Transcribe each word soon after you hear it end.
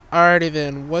Alrighty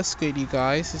then, what's good you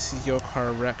guys? This is Yo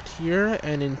Car Wrecked here,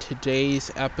 and in today's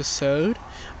episode,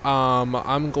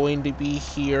 I'm going to be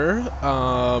here,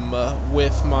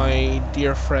 with my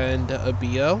dear friend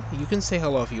Abio. You can say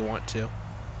hello if you want to.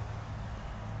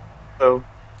 Oh,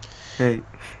 hey.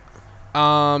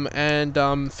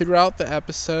 Throughout the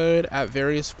episode, at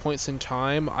various points in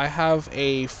time, I have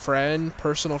a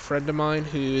personal friend of mine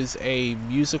who is a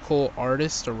musical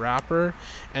artist, a rapper,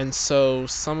 and so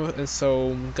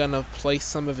I'm gonna play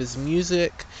some of his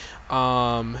music,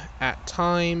 at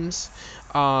times.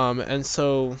 And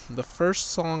so the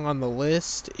first song on the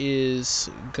list is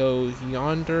 "Go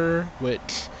Yonder," which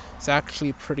is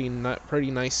actually pretty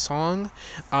nice song.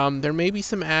 There may be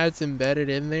some ads embedded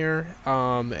in there,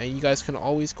 and you guys can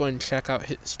always go and check out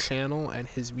his channel and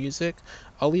his music.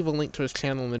 I'll leave a link to his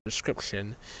channel in the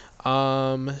description.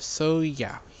 So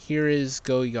yeah, here is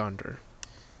Go Yonder.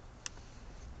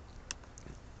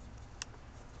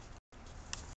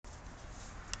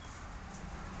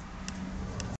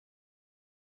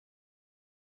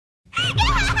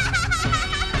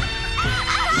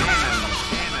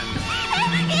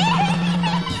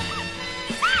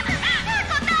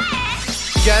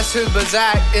 Guess who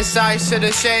Bazak? It's ice to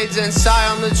the shades and sigh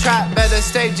on the trap. Better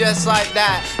stay just like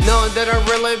that, knowing that I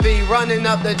really be running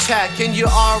up the check. And you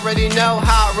already know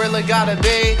how it really gotta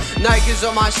be. Nike's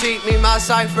on my sheet, me my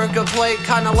cipher complete.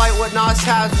 Kinda like what Nas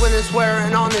has when it's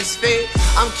wearing on his feet.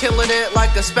 I'm killing it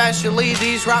like especially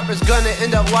these rappers gonna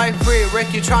end up life free.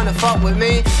 Rick, you trying to fuck with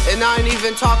me? And I ain't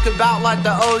even talking about like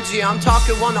the OG. I'm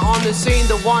talking one on the scene,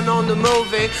 the one on the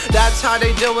movie. That's how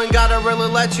they doing, gotta really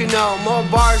let you know. More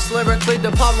bars lyrically,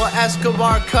 the Pablo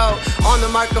Escobar coat. On the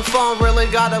microphone, really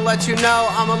gotta let you know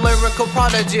I'm a lyrical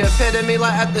prodigy, epitome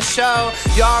like at the show.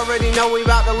 You already know we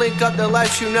about to link up to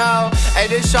let you know. Hey,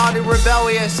 this shawty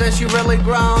rebellious since she really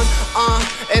grown.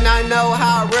 And I know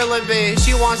how it really be.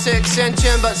 She wants the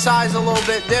extension, but size a little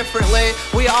bit differently.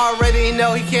 We already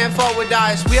know he can't fuck with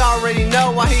dice. We already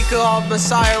know why he called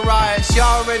Messiah Rice. You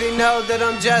already know that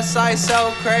I'm just like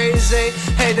so crazy.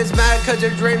 Haters mad cause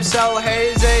your dream's so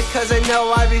hazy. Cause they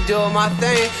know I be doing my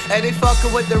thing. And they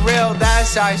fucking with the real,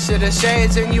 that's ice to the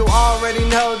shades. And you already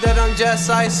know that I'm just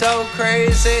like so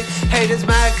crazy. Haters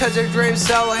mad cause their dream's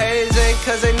so hazy.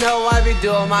 Cause they know I be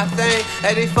doing my thing.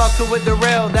 And they fucking with the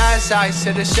real, that's ice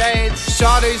to the shades.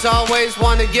 Shawty's always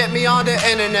wanna get me on the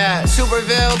internet.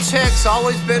 Superville chicks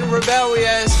always been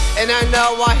rebellious. And I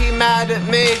know why he mad at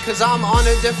me. Cause I'm on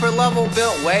a different level,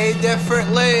 built way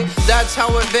differently. That's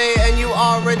how it be, and you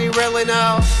already really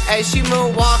know. Hey, she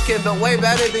moonwalking, but way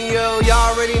better than you. Y'all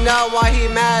already know why he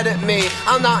mad at me.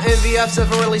 I'm not envious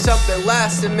of really something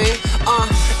less than me.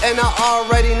 And I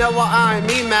already know why I'm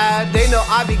me mad. They know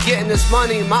I be getting this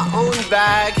money, my own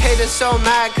bag. Haters so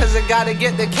mad cause I gotta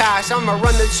get the cash. I'ma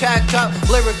run the check up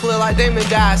lyrically like Damon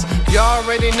Dash. You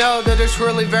already know that it's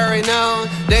really very known.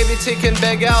 They be taking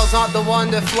big L's, not the one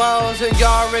that flows. And you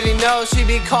already know she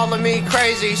be calling me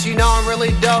crazy. She know I'm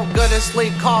really dope, good at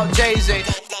sleep, called Jay-Z.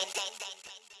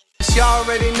 You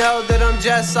already know that I'm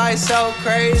just like so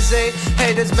crazy.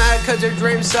 Haters mad cause their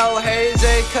dream's so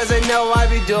hazy. Cause they know I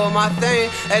be doing my thing.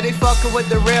 And they fucking with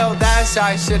the real, that's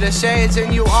ice to the shades.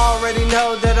 And you already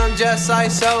know that I'm just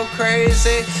like so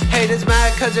crazy. Haters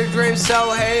mad cause their dream's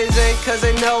so hazy. Cause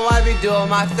they know I be doing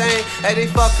my thing. And they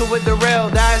fucking with the real,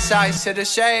 that's ice to the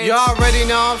shades. You already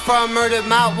know I'm from Murder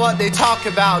Mount, what they talk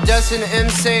about. Just an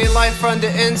MC, life from the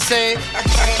NC.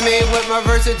 Me with my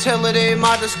versatility,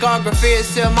 my discography is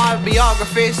still my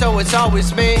biography, so it's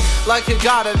always me, like it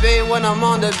gotta be when I'm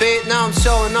on the beat. Now I'm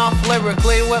showing off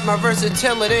lyrically with my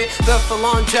versatility, built for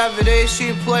longevity.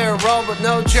 She play a role but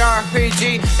no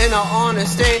JRPG, in all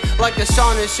honesty, like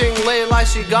astonishingly like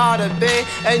she gotta be.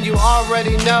 And you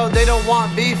already know they don't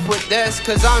want beef with this,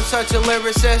 cause I'm such a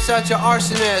lyricist, such an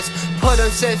arsonist. Put them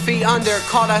 6 feet under,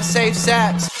 call that safe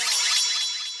sex.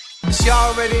 You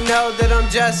already know that I'm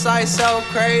just like so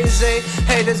crazy.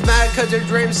 Haters mad cause their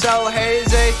dream's so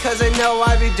hazy. Cause they know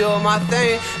I be doing my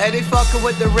thing. And they fucking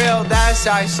with the real, that's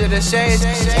ice to the shades.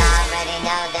 You already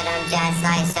know that I'm just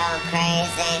like so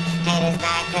crazy. Haters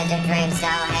mad cause their dream's so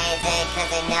hazy. Cause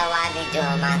they know I be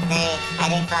doing my thing.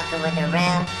 And they fucking with the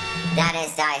real, that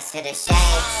is ice to the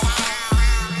shades.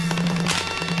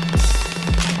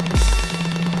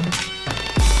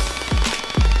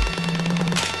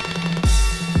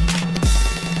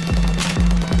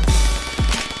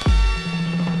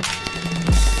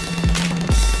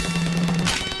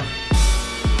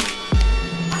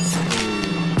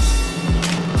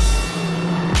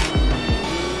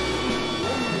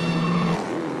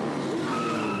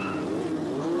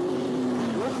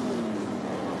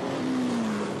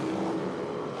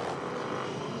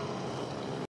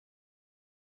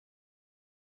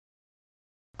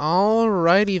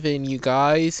 Alrighty then, you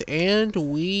guys, and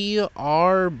we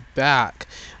are back.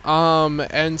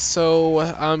 And so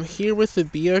I'm here with the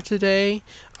beer today.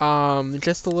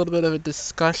 Just a little bit of a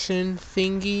discussion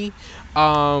thingy.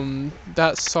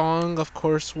 That song, of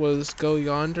course, was "Go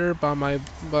Yonder" by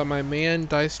my man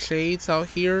Dice Shades out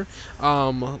here.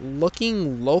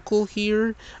 Looking local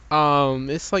here.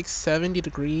 It's like 70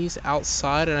 degrees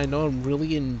outside, and I know I'm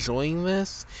really enjoying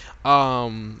this.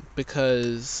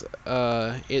 Because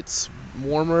it's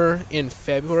warmer in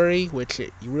February, which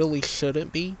it really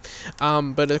shouldn't be.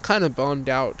 But it kind of bummed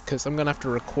out because I'm gonna have to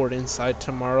record inside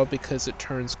tomorrow because it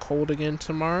turns cold again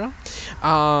tomorrow.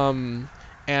 And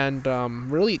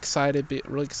really excited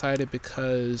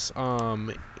because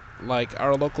like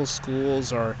our local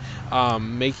schools are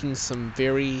making some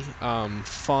very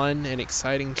fun and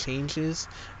exciting changes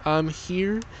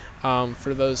here.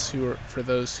 For those who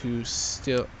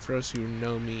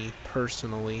know me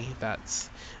personally,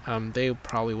 they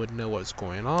probably would know what's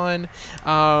going on.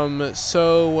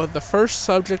 So the first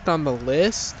subject on the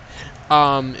list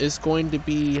is going to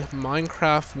be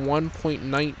Minecraft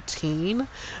 1.19.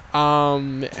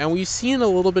 And we've seen a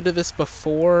little bit of this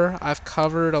before. I've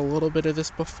covered a little bit of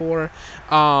this before.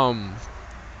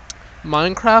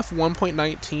 Minecraft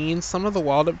 1.19, some of the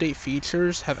wild update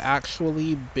features have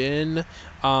actually been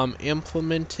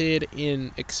implemented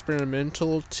in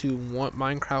experimental to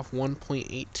Minecraft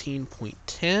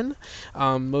 1.18.10.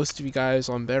 Most of you guys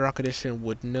on Bedrock Edition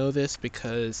would know this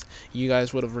because you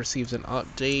guys would have received an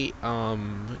update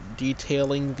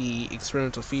detailing the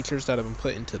experimental features that have been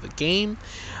put into the game.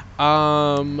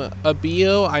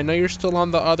 Abio, I know you're still on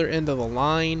the other end of the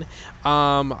line.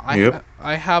 Yep.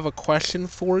 I have a question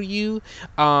for you.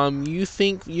 You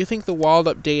think the wild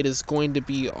update is going to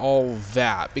be all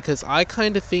that? Because I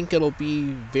kind of think it'll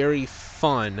be very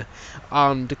fun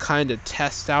to kind of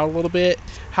test out a little bit.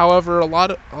 However, a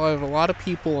lot of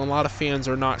people and a lot of fans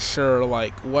are not sure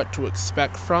like what to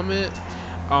expect from it.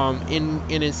 In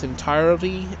its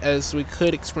entirety, as we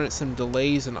could experience some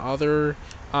delays and other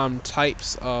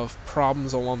types of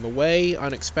problems along the way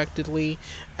unexpectedly,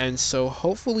 and so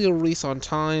hopefully it'll release on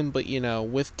time. But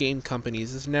with game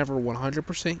companies, it's never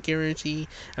 100% guarantee,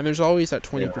 and there's always that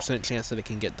 20% chance that it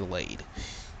can get delayed.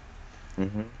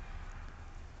 hmm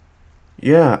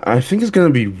Yeah, I think it's gonna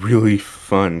be really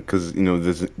fun because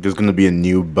there's gonna be a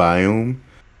new biome.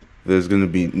 There's gonna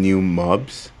be new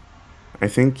mobs. I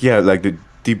think like the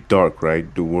deep dark,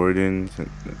 right? The wardens. And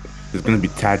there's gonna be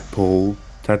tadpole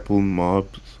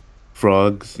mobs,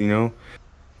 frogs. And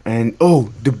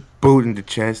oh, the boat in the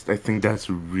chest. I think that's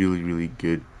a really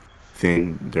good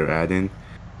thing they're adding.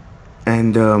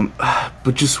 And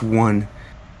but just one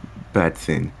bad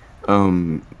thing.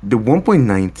 The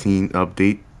 1.19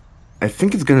 update. I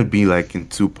think it's gonna be like in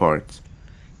two parts.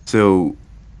 So,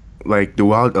 like the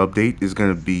wild update is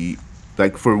gonna be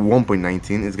like for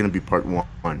 1.19, it's gonna be part one.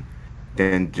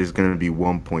 Then there's gonna be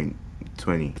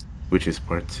 1.20, which is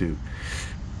part two.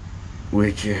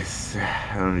 Which is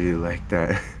I don't really like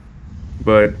that.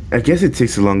 But I guess it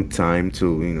takes a long time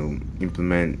to,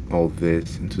 implement all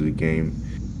this into the game.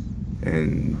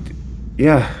 And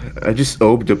yeah, I just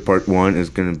hope the part one is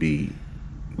gonna be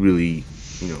really,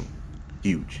 you know,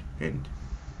 huge and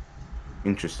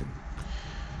interesting.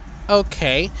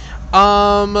 Okay.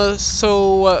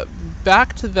 So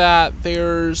back to that,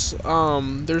 there's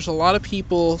a lot of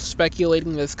people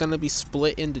speculating that it's gonna be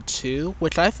split into two,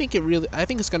 which I think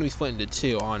it's gonna be split into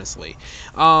two, honestly.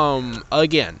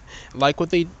 Again, like when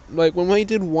they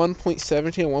did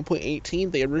 1.17 and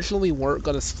 1.18, they originally weren't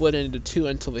gonna split it into two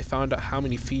until they found out how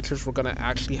many features were gonna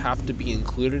actually have to be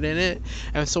included in it,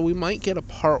 and so we might get a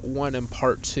part one and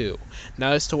part two.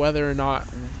 Now, as to whether or not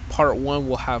part one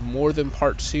will have more than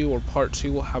part two or part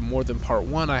two will have more than part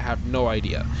one, I have no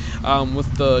idea.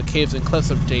 With the Caves and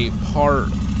Cliffs update, part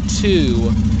two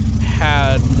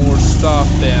had more stuff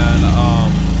than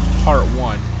part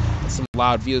one. Some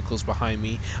loud vehicles behind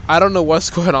me. I don't know what's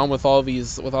going on with all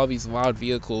these loud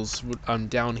vehicles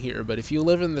down here, but if you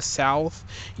live in the south,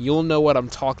 you'll know what I'm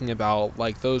talking about.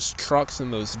 Like those trucks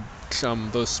and those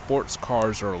sports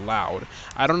cars are loud.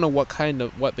 I don't know what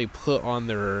they put on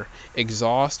their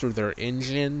exhaust or their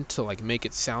engine to like make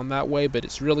it sound that way, but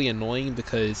it's really annoying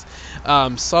because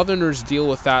Southerners deal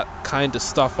with that kind of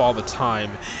stuff all the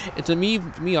time. And to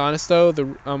be honest though,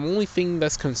 the only thing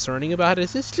that's concerning about it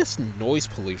is it's just noise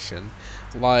pollution.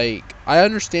 Like, I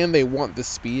understand they want the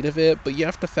speed of it, but you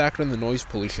have to factor in the noise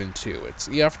pollution too.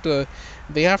 They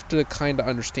have to kind of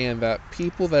understand that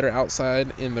people that are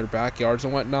outside in their backyards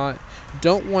and whatnot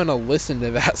don't want to listen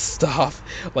to that stuff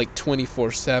like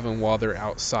 24/7 while they're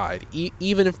outside.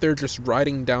 Even if they're just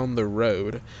riding down the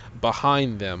road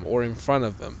behind them or in front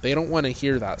of them, they don't want to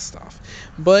hear that stuff.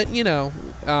 But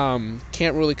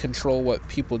can't really control what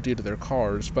people do to their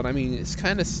cars. But I mean, it's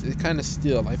kind of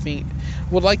still. I think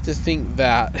would like to think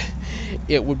that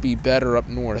it would be better up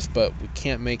north, but we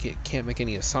can't make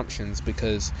any assumptions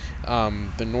because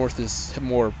the north is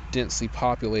more densely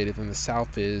populated than the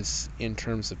south is in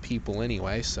terms of people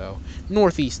anyway. So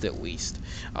northeast at least.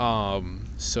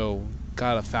 So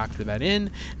gotta factor that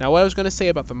in. Now, what I was gonna say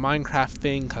about the Minecraft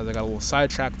thing, because I got a little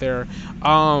sidetracked there.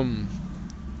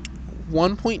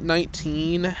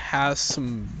 1.19 has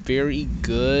some very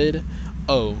good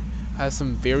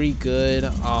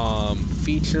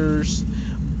features,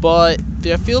 but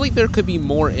I feel like there could be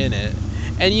more in it.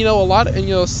 And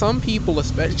some people,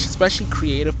 especially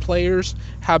creative players,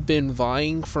 have been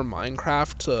vying for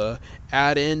Minecraft to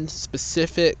add in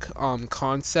specific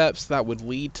concepts that would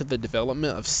lead to the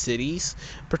development of cities.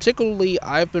 Particularly,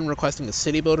 I've been requesting a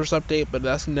city builders update, but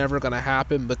that's never going to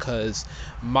happen because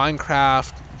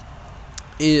Minecraft.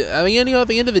 At the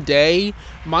end of the day,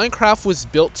 Minecraft was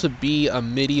built to be a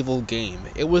medieval game.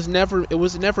 It was never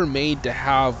made to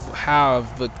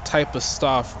have the type of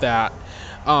stuff that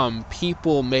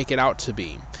people make it out to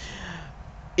be.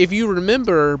 If you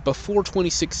remember, before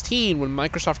 2016, when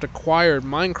Microsoft acquired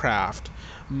Minecraft,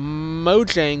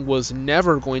 Mojang was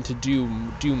never going to do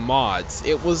mods.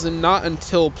 It was not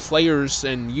until players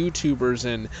and YouTubers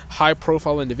and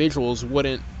high-profile individuals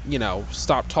wouldn't,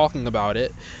 stop talking about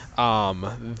it,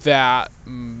 that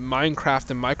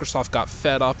Minecraft and Microsoft got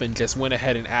fed up and just went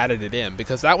ahead and added it in,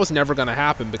 because that was never going to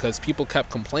happen because people kept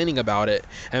complaining about it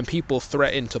and people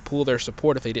threatened to pull their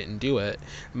support if they didn't do it.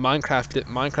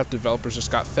 Minecraft developers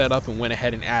just got fed up and went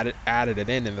ahead and added it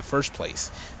in the first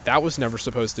place. That was never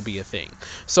supposed to be a thing.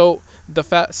 So the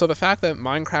fact that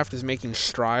Minecraft is making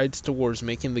strides towards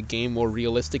making the game more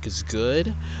realistic is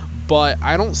good, but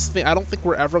I don't think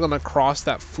we're ever going to cross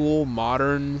that full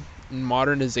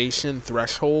modernization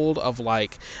threshold of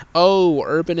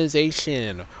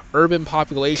urbanization, urban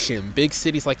population, big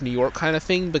cities like New York kind of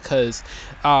thing, because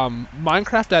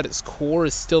Minecraft at its core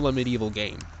is still a medieval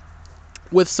game,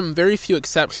 with some very few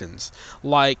exceptions.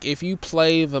 Like if you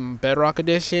play the Bedrock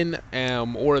edition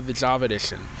or the Java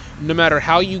edition, no matter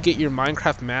how you get your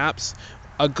Minecraft maps,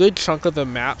 a good chunk of the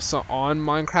maps on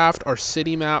Minecraft are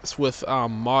city maps with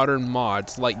modern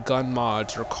mods like gun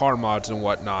mods or car mods and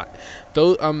whatnot.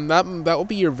 Though that will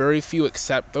be your very few and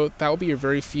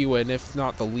if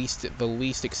not the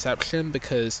least exception,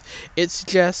 because it's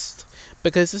just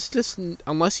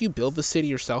unless you build the city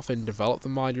yourself and develop the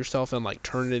mod yourself and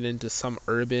turn it into some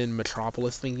urban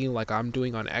metropolis thingy like I'm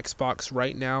doing on Xbox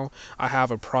right now. I have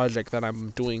a project that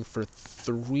I'm doing for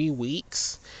 3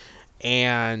 weeks.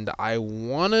 And I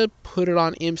want to put it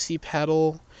on MC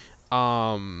Pedal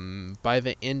by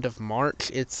the end of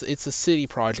March. It's a city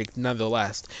project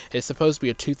nonetheless. It's supposed to be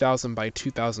a 2,000 by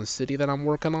 2,000 city that I'm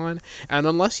working on. And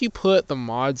unless you put the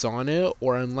mods on it,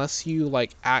 or unless you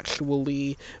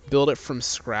actually build it from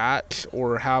scratch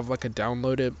or have a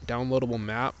downloadable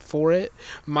map for it,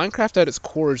 Minecraft at its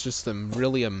core is just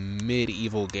really a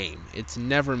medieval game. It's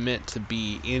never meant to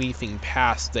be anything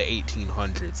past the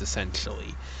 1800s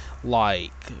essentially.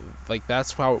 Like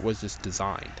that's how it was just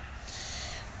designed.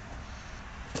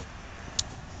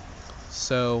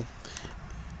 So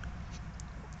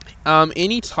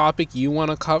any topic you want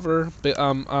to cover,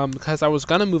 because I was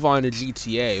gonna move on to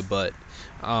GTA, but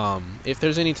if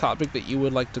there's any topic that you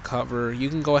would like to cover, you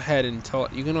can go ahead and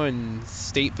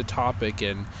state the topic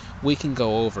and we can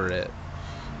go over it.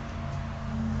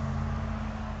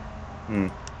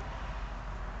 Okay.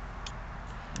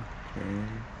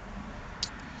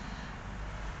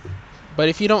 But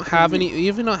if you don't have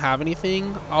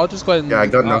anything, I'll just go ahead and Yeah, I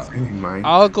got nothing in mind.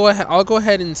 I'll go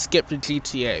ahead and skip to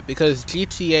GTA, because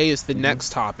GTA is the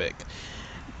next topic.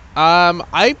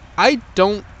 I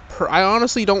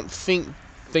honestly don't think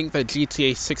that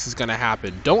GTA 6 is gonna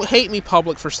happen. Don't hate me,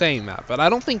 public, for saying that, but I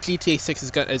don't think GTA 6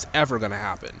 is ever gonna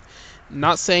happen.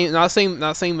 Not saying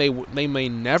they may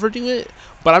never do it,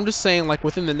 but I'm just saying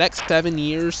within the next 7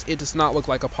 years, it does not look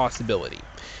like a possibility.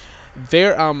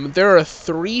 There are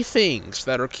 3 things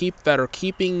that are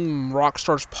keeping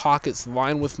Rockstar's pockets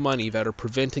lined with money that are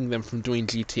preventing them from doing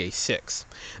GTA 6.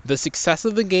 The success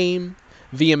of the game,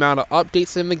 the amount of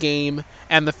updates in the game,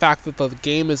 and the fact that the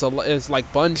game is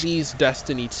like Bungie's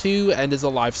Destiny 2 and is a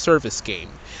live service game.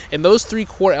 And those three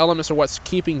core elements are what's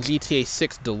keeping GTA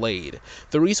 6 delayed.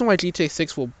 The reason why GTA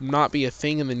 6 will not be a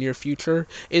thing in the near future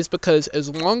is because as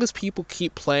long as people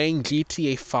keep playing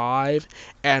GTA 5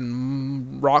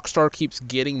 and Rockstar keeps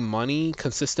getting money,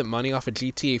 consistent money off of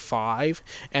GTA 5,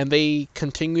 and they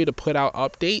continue to put out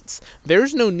updates,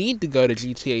 there's no need to go to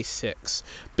GTA 6.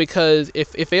 Because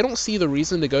if they don't see the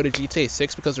reason to go to GTA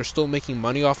 6 because they're still making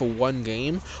money off of one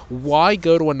game, why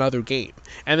go to another game?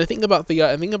 And the thing about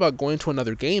going to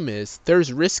another game is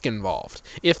there's risk involved.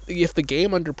 If the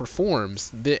game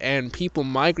underperforms and people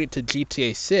migrate to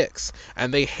GTA 6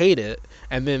 and they hate it,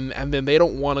 and then they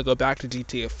don't want to go back to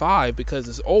GTA 5 because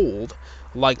it's old,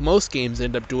 like most games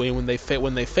end up doing when they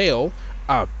fail.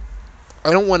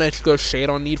 I don't want to go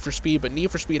shade on Need for Speed, but Need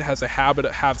for Speed has a habit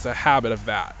of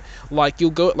that. Like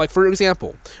you'll go, like for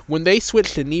example, when they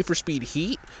switched to Need for Speed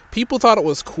Heat, people thought it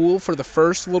was cool for the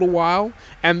first little while,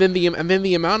 and then the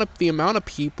amount of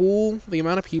people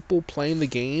playing the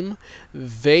game,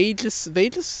 they just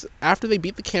after they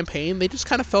beat the campaign, they just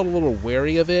kind of felt a little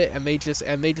wary of it, and they just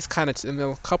kind of, and then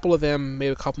a couple of them,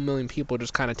 maybe a couple million people,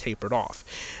 just kind of tapered off.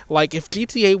 Like if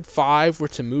GTA 5 were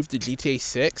to move to GTA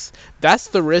 6, that's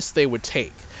the risk they would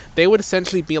take. They would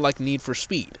essentially be like Need for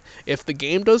Speed. If the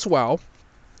game does well,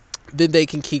 then they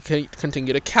can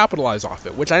continue to capitalize off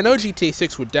it, which I know GTA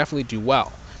 6 would definitely do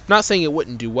well. I'm not saying it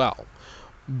wouldn't do well,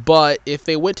 but if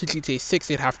they went to GTA 6,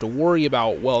 they'd have to worry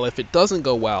about, well, if it doesn't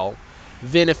go well,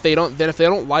 then if they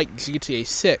don't like GTA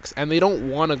 6 and they don't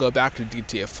want to go back to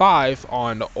GTA 5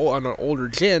 on an older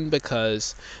gen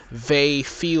because they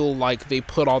feel like they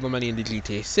put all the money into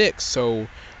GTA 6, so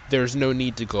there's no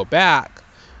need to go back,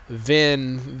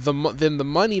 then the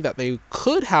money that they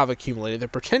could have accumulated, their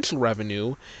potential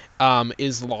revenue,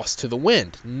 is lost to the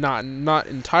wind. Not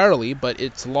entirely, but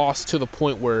it's lost to the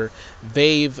point where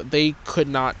they could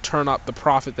not turn up the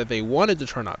profit that they wanted to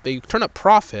turn up. They turn up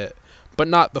profit, but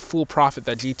not the full profit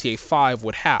that GTA 5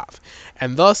 would have.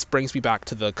 And thus brings me back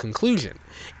to the conclusion,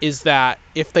 is that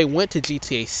if they went to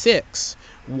GTA 6,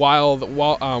 while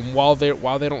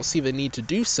they don't see the need to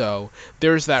do so,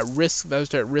 there's that risk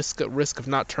of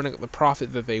not turning up the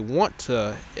profit that they want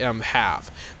to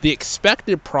have. The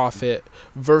expected profit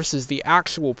versus the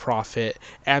actual profit,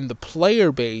 and the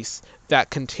player base that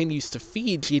continues to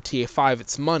feed GTA 5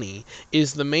 its money,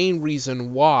 is the main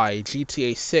reason why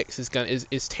GTA 6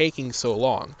 is taking so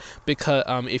long. Because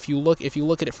if you look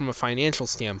at it from a financial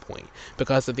standpoint,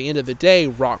 because at the end of the day,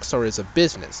 Rockstar is a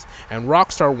business, and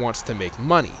Rockstar wants to make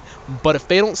money. But if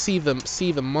they don't see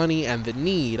the money and the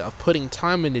need of putting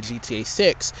time into GTA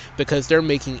 6 because they're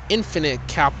making infinite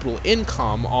capital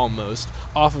income almost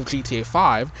off of GTA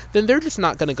 5, then they're just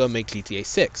not going to go make GTA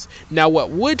 6. Now,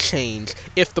 what would change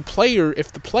if the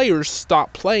players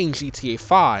stopped playing GTA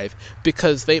 5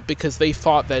 because they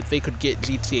thought that they could get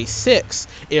GTA 6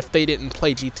 if they didn't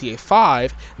play GTA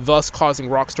 5, thus causing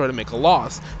Rockstar to make a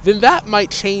loss, then that might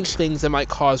change things and might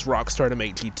cause Rockstar to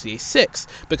make GTA 6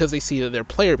 because they see that their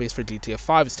player base for GTA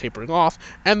 5 is tapering off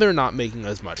and they're not making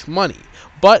as much money.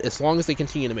 But as long as they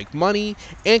continue to make money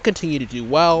and continue to do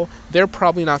well, they're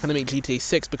probably not going to make GTA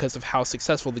 6 because of how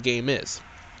successful the game is.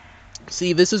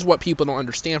 See, this is what people don't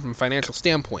understand from a financial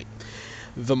standpoint.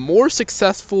 The more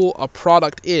successful a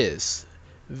product is,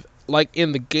 like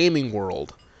in the gaming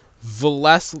world, the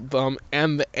less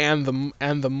and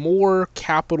the more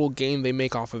capital gain they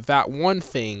make off of that one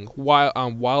thing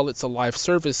while it's a live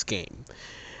service game,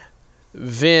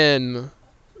 then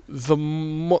the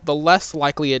less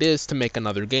likely it is to make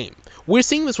another game. We're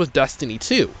seeing this with Destiny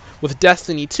 2. With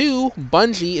Destiny 2,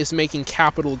 Bungie is making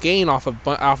capital gain off of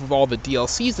all the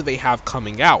DLCs that they have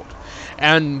coming out.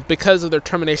 And because of their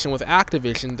termination with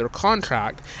Activision, their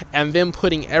contract, and them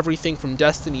putting everything from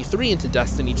Destiny 3 into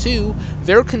Destiny 2,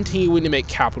 they're continuing to make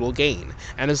capital gain.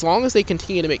 And as long as they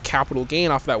continue to make capital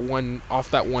gain off that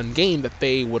one game that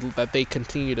they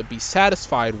continue to be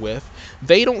satisfied with,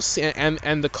 they don't see,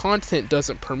 and the content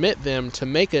doesn't permit them to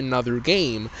make another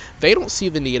game, they don't see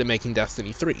the need of making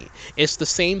Destiny 3. It's the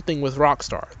same thing with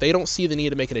Rockstar. They don't see the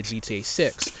need of making a GTA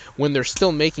 6 when they're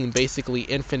still making basically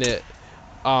infinite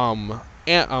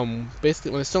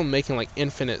basically when they're still making like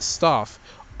infinite stuff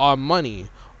on money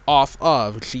off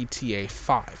of GTA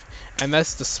 5. And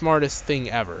that's the smartest thing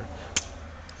ever.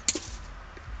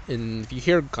 And if you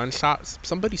hear gunshots,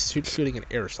 somebody's shooting an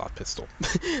airsoft pistol.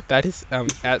 That is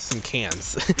at some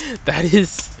cans. That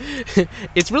is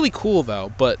it's really cool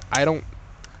though, but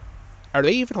are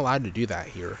they even allowed to do that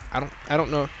here? I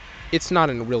don't know. It's not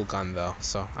a real gun though,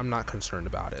 so I'm not concerned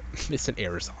about it. It's an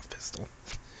airsoft pistol.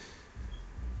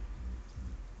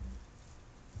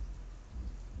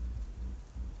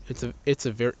 It's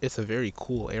a very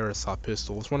cool airsoft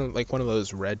pistol. It's one of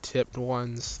those red tipped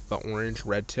ones, the orange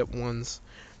red tipped ones.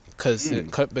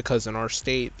 Because in our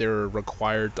state they're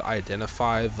required to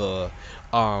identify the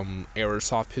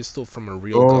airsoft pistol from a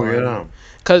real Oh gun. yeah.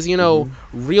 Because Mhm.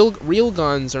 real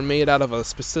guns are made out of a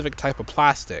specific type of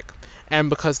plastic, and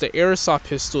because the airsoft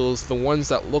pistols, the ones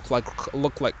that look like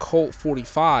Colt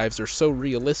 45s, are so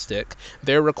realistic,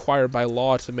 they're required by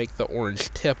law to make the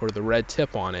orange tip or the red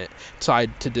tip on it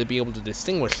to be able to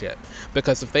distinguish it.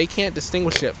 Because if they can't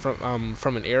distinguish it from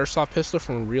an airsoft pistol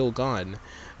from a real gun,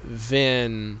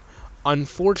 then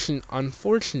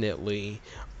unfortunately,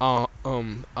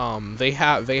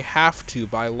 they have to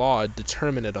by law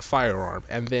determine it a firearm,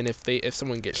 and then if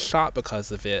someone gets shot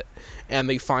because of it, and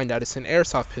they find out it's an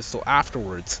airsoft pistol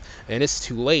afterwards, and it's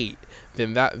too late,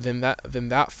 then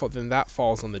that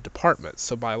falls on the department.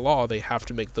 So by law, they have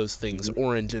to make those things Mhm.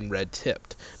 orange and red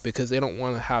tipped, because they don't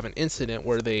want to have an incident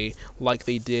where like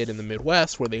they did in the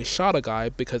Midwest, where they shot a guy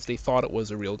because they thought it was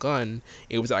a real gun.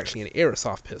 It was actually an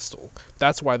airsoft pistol.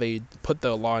 That's why they put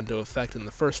the law into effect in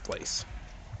the first place.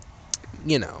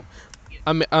 You know,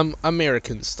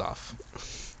 American stuff.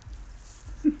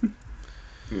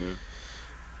 Yeah.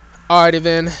 Alrighty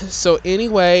then. So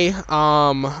anyway,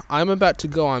 I'm about to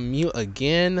go on mute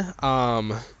again.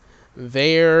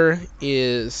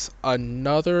 There's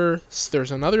another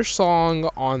song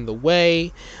on the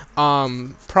way.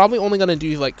 Probably only gonna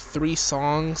do like 3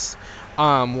 songs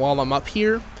while I'm up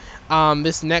here.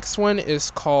 This next one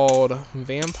is called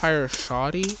Vampire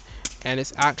Shoddy, and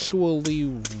it's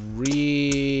actually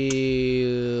really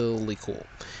cool.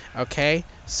 Okay,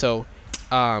 so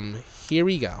here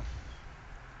we go.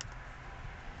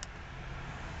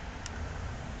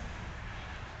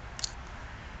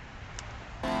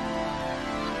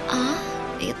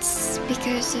 It's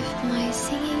because of my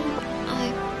singing.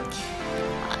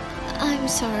 I'm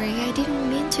sorry, I didn't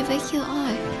mean to wake you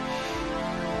up.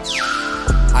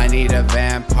 I need a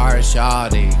vampire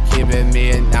shawty, keeping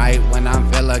me at night when I'm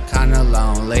feeling kinda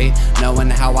lonely. Knowing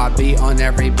how I be on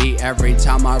every beat, every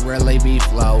time I really be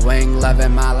flowing.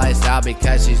 Loving my lifestyle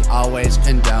because she's always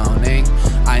condoning.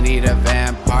 I need a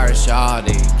vampire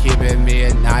shawty, keeping me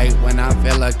at night when I'm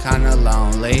feeling kinda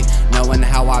lonely. Knowing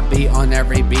how I be on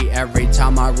every beat, every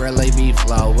time I really be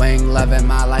flowing. Loving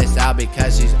my lifestyle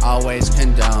because she's always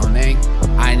condoning.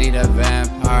 I need a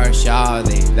vampire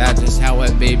shawty, that's just how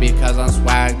it be because I'm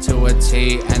swag to a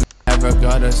T and never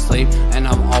go to sleep, and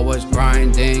I'm always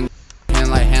grinding. Can't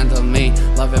like handle me,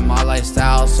 loving my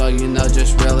lifestyle, so you know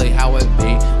just really how it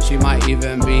be. She might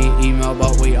even be emo,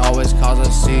 but we always cause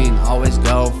a scene. Always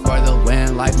go for the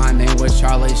win, like my name was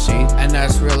Charlie Sheen, and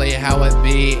that's really how it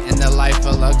be in the life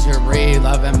of luxury.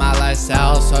 Loving my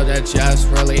lifestyle, so that's just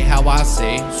really how I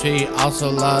see. She also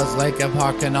loves Linkin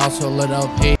Park and also Little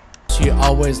P. She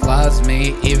always loves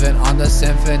me, even on the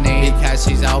symphony, because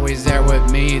she's always there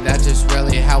with me. That's just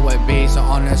really how it be. So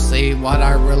honestly, what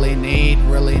I really need,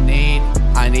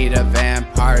 I need a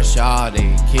vampire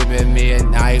shawty, keeping me at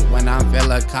night when I'm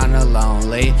feeling kinda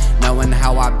lonely. Knowing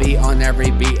how I be on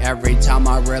every beat, every time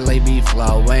I really be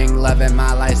flowing. Loving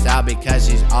my lifestyle because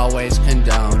she's always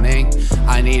condoning.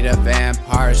 I need a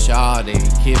vampire shawty,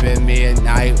 keeping me at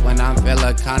night when I'm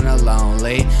feeling kinda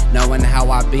lonely. Knowing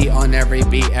how I be on every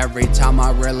beat, every time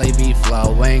I really be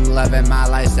flowing. Loving my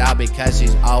lifestyle because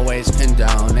she's always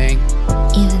condoning.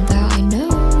 Even though I know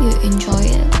you enjoy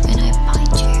it when I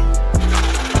bite you.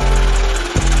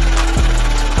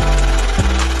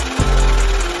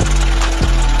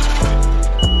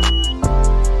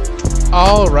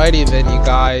 Alrighty then, you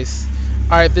guys.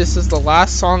 Alright, this is the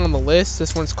last song on the list.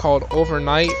 This one's called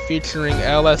Overnight, featuring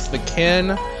LS the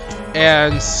Ken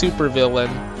and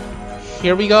Supervillain.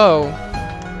 Here we go.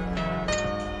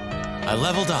 I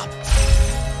leveled up.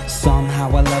 Somehow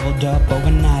I leveled up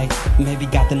overnight. Maybe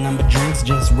got the number drinks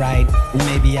just right. Or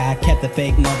maybe I kept the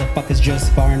fake motherfuckers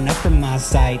just far enough from my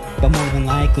sight. But more than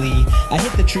likely, I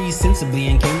hit the trees sensibly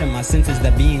and came to my senses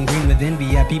that being green with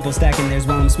envy at people stacking theirs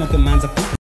while I'm smoking mine's a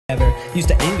fruit. Used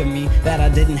to anger me that I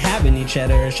didn't have any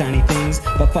cheddar or shiny things,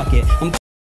 but fuck it,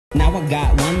 now I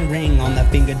got one ring on the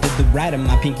finger to the right of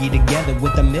my pinky together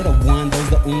with the middle one. Those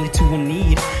the only two I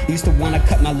need. Used to wanna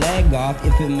cut my leg off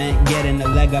if it meant getting a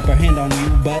leg up or hand on you,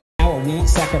 but now I won't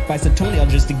sacrifice a toenail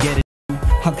just to get it.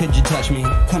 How could you touch me?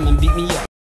 Come and beat me up.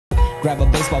 Grab a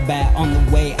baseball bat on the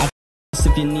way out.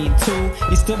 If you need to,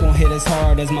 you still won't hit as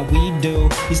hard as my weed do.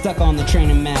 You stuck on the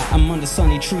training mat, I'm under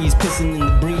sunny trees, pissing in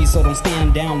the breeze, so don't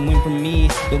stand downwind from me.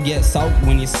 You'll get soaked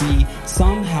when you see.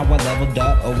 Somehow I leveled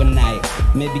up overnight.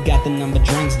 Maybe got the number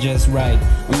drinks just right,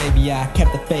 or maybe I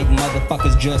kept the fake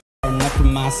motherfuckers just far enough from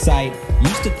from my sight.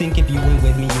 Used to think if you went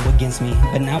with me, you against me,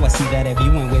 but now I see that if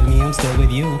you went with me, I'm still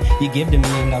with you. You give to me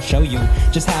and I'll show you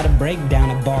just how to break down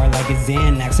a bar like a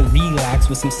Xanax and relax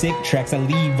with some sick tracks I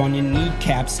leave on your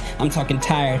kneecaps. I'm talking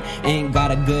tired, ain't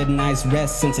got a good night's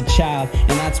rest since a child,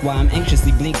 and that's why I'm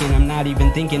anxiously blinking. I'm not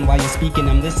even thinking while you're speaking,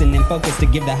 I'm listening, focused to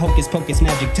give that hocus pocus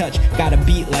magic touch. Got a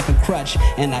beat like a crutch,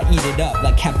 and I eat it up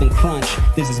like Captain Crunch.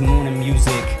 This is morning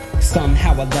music.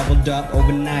 Somehow I leveled up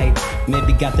overnight.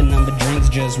 Maybe got the number drinks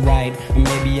just right, or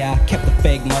maybe I kept the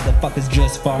fake motherfuckers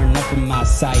just far enough from my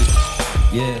sight.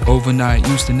 Yeah. Overnight,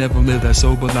 used to never live that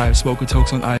sober life. Smoking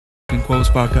tokes on ice, and quotes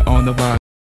vodka on the vibe.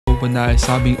 Overnight,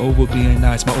 I being over being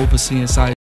nice. My overseeing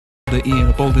side, the Ian,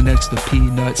 a boulder next to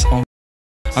peanuts on.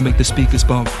 I make the speakers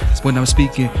bump when I'm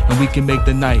speaking, and we can make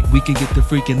the night. We can get the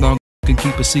freaking long, can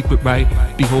keep a secret right.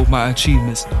 Behold my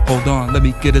achievements. Hold on, let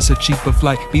me get us a cheaper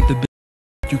flight. Beat the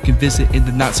you can visit in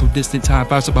the not so distant time.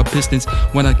 Fires up my pistons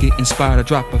when I get inspired. I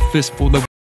drop a fistful of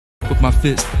with my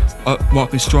fist up,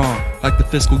 walking strong like the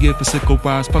fiscal year for sickle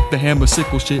rhymes. Fuck the hammer,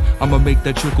 sickle shit. I'ma make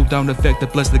that trickle down effect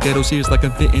that bless the ghetto's ears like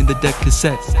I'm fitting the deck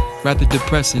cassettes. Rather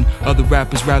depressing, other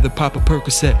rappers rather pop a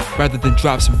Percocet rather than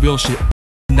drop some real shit.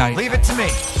 Night. Leave it to me.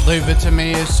 Leave it to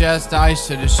me, it's just ice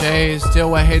to the shades.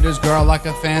 Still a hater's girl like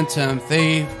a phantom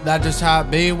thief. That just how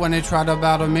it be when they try to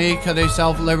battle me. Cause they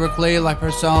self lyrically like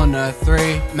Persona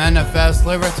 3. Manifest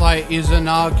lyrics like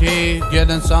Izanagi.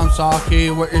 Getting some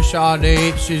sake with your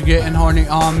shoddy. She's getting horny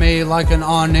on me like an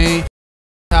Oni.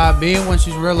 How it be when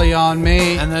she's really on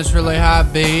me. And that's really how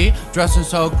it be. Dressing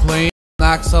so clean.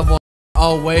 Max level.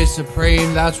 Always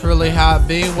supreme, that's really how it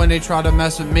be when they try to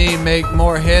mess with me. Make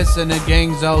more hits than the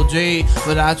gang's OG,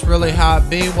 but that's really how it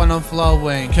be when I'm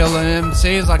flowing. Killing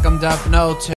MCs like I'm Death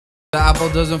Note. The apple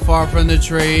doesn't fall from the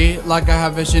tree, like I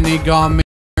have vision ego on me.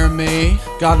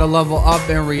 Gotta level up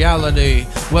in reality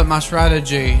with my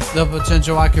strategy. The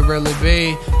potential I could really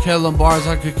be. Killing bars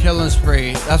like a killing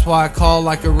spree. That's why I call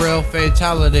like a real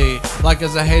fatality. Like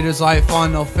as a hater's life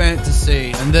on no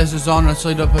fantasy. And this is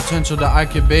honestly the potential that I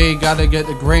could be. Gotta get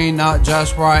the green, not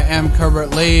just where I am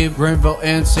currently. Greenville,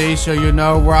 NC, so you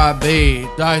know where I be.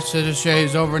 Dice to the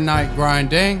shades overnight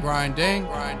grinding. Grinding,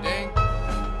 grinding.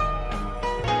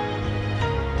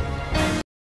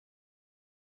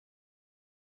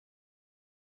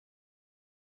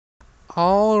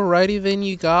 Alrighty then,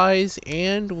 you guys,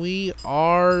 and we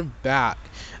are back.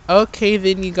 Okay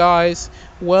then, you guys.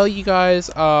 Well, you guys,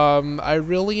 I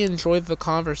really enjoyed the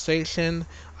conversation.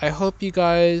 I hope you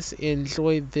guys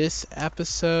enjoyed this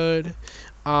episode.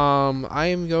 I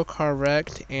am Yo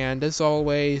Correct, and as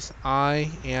always,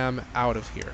 I am out of here.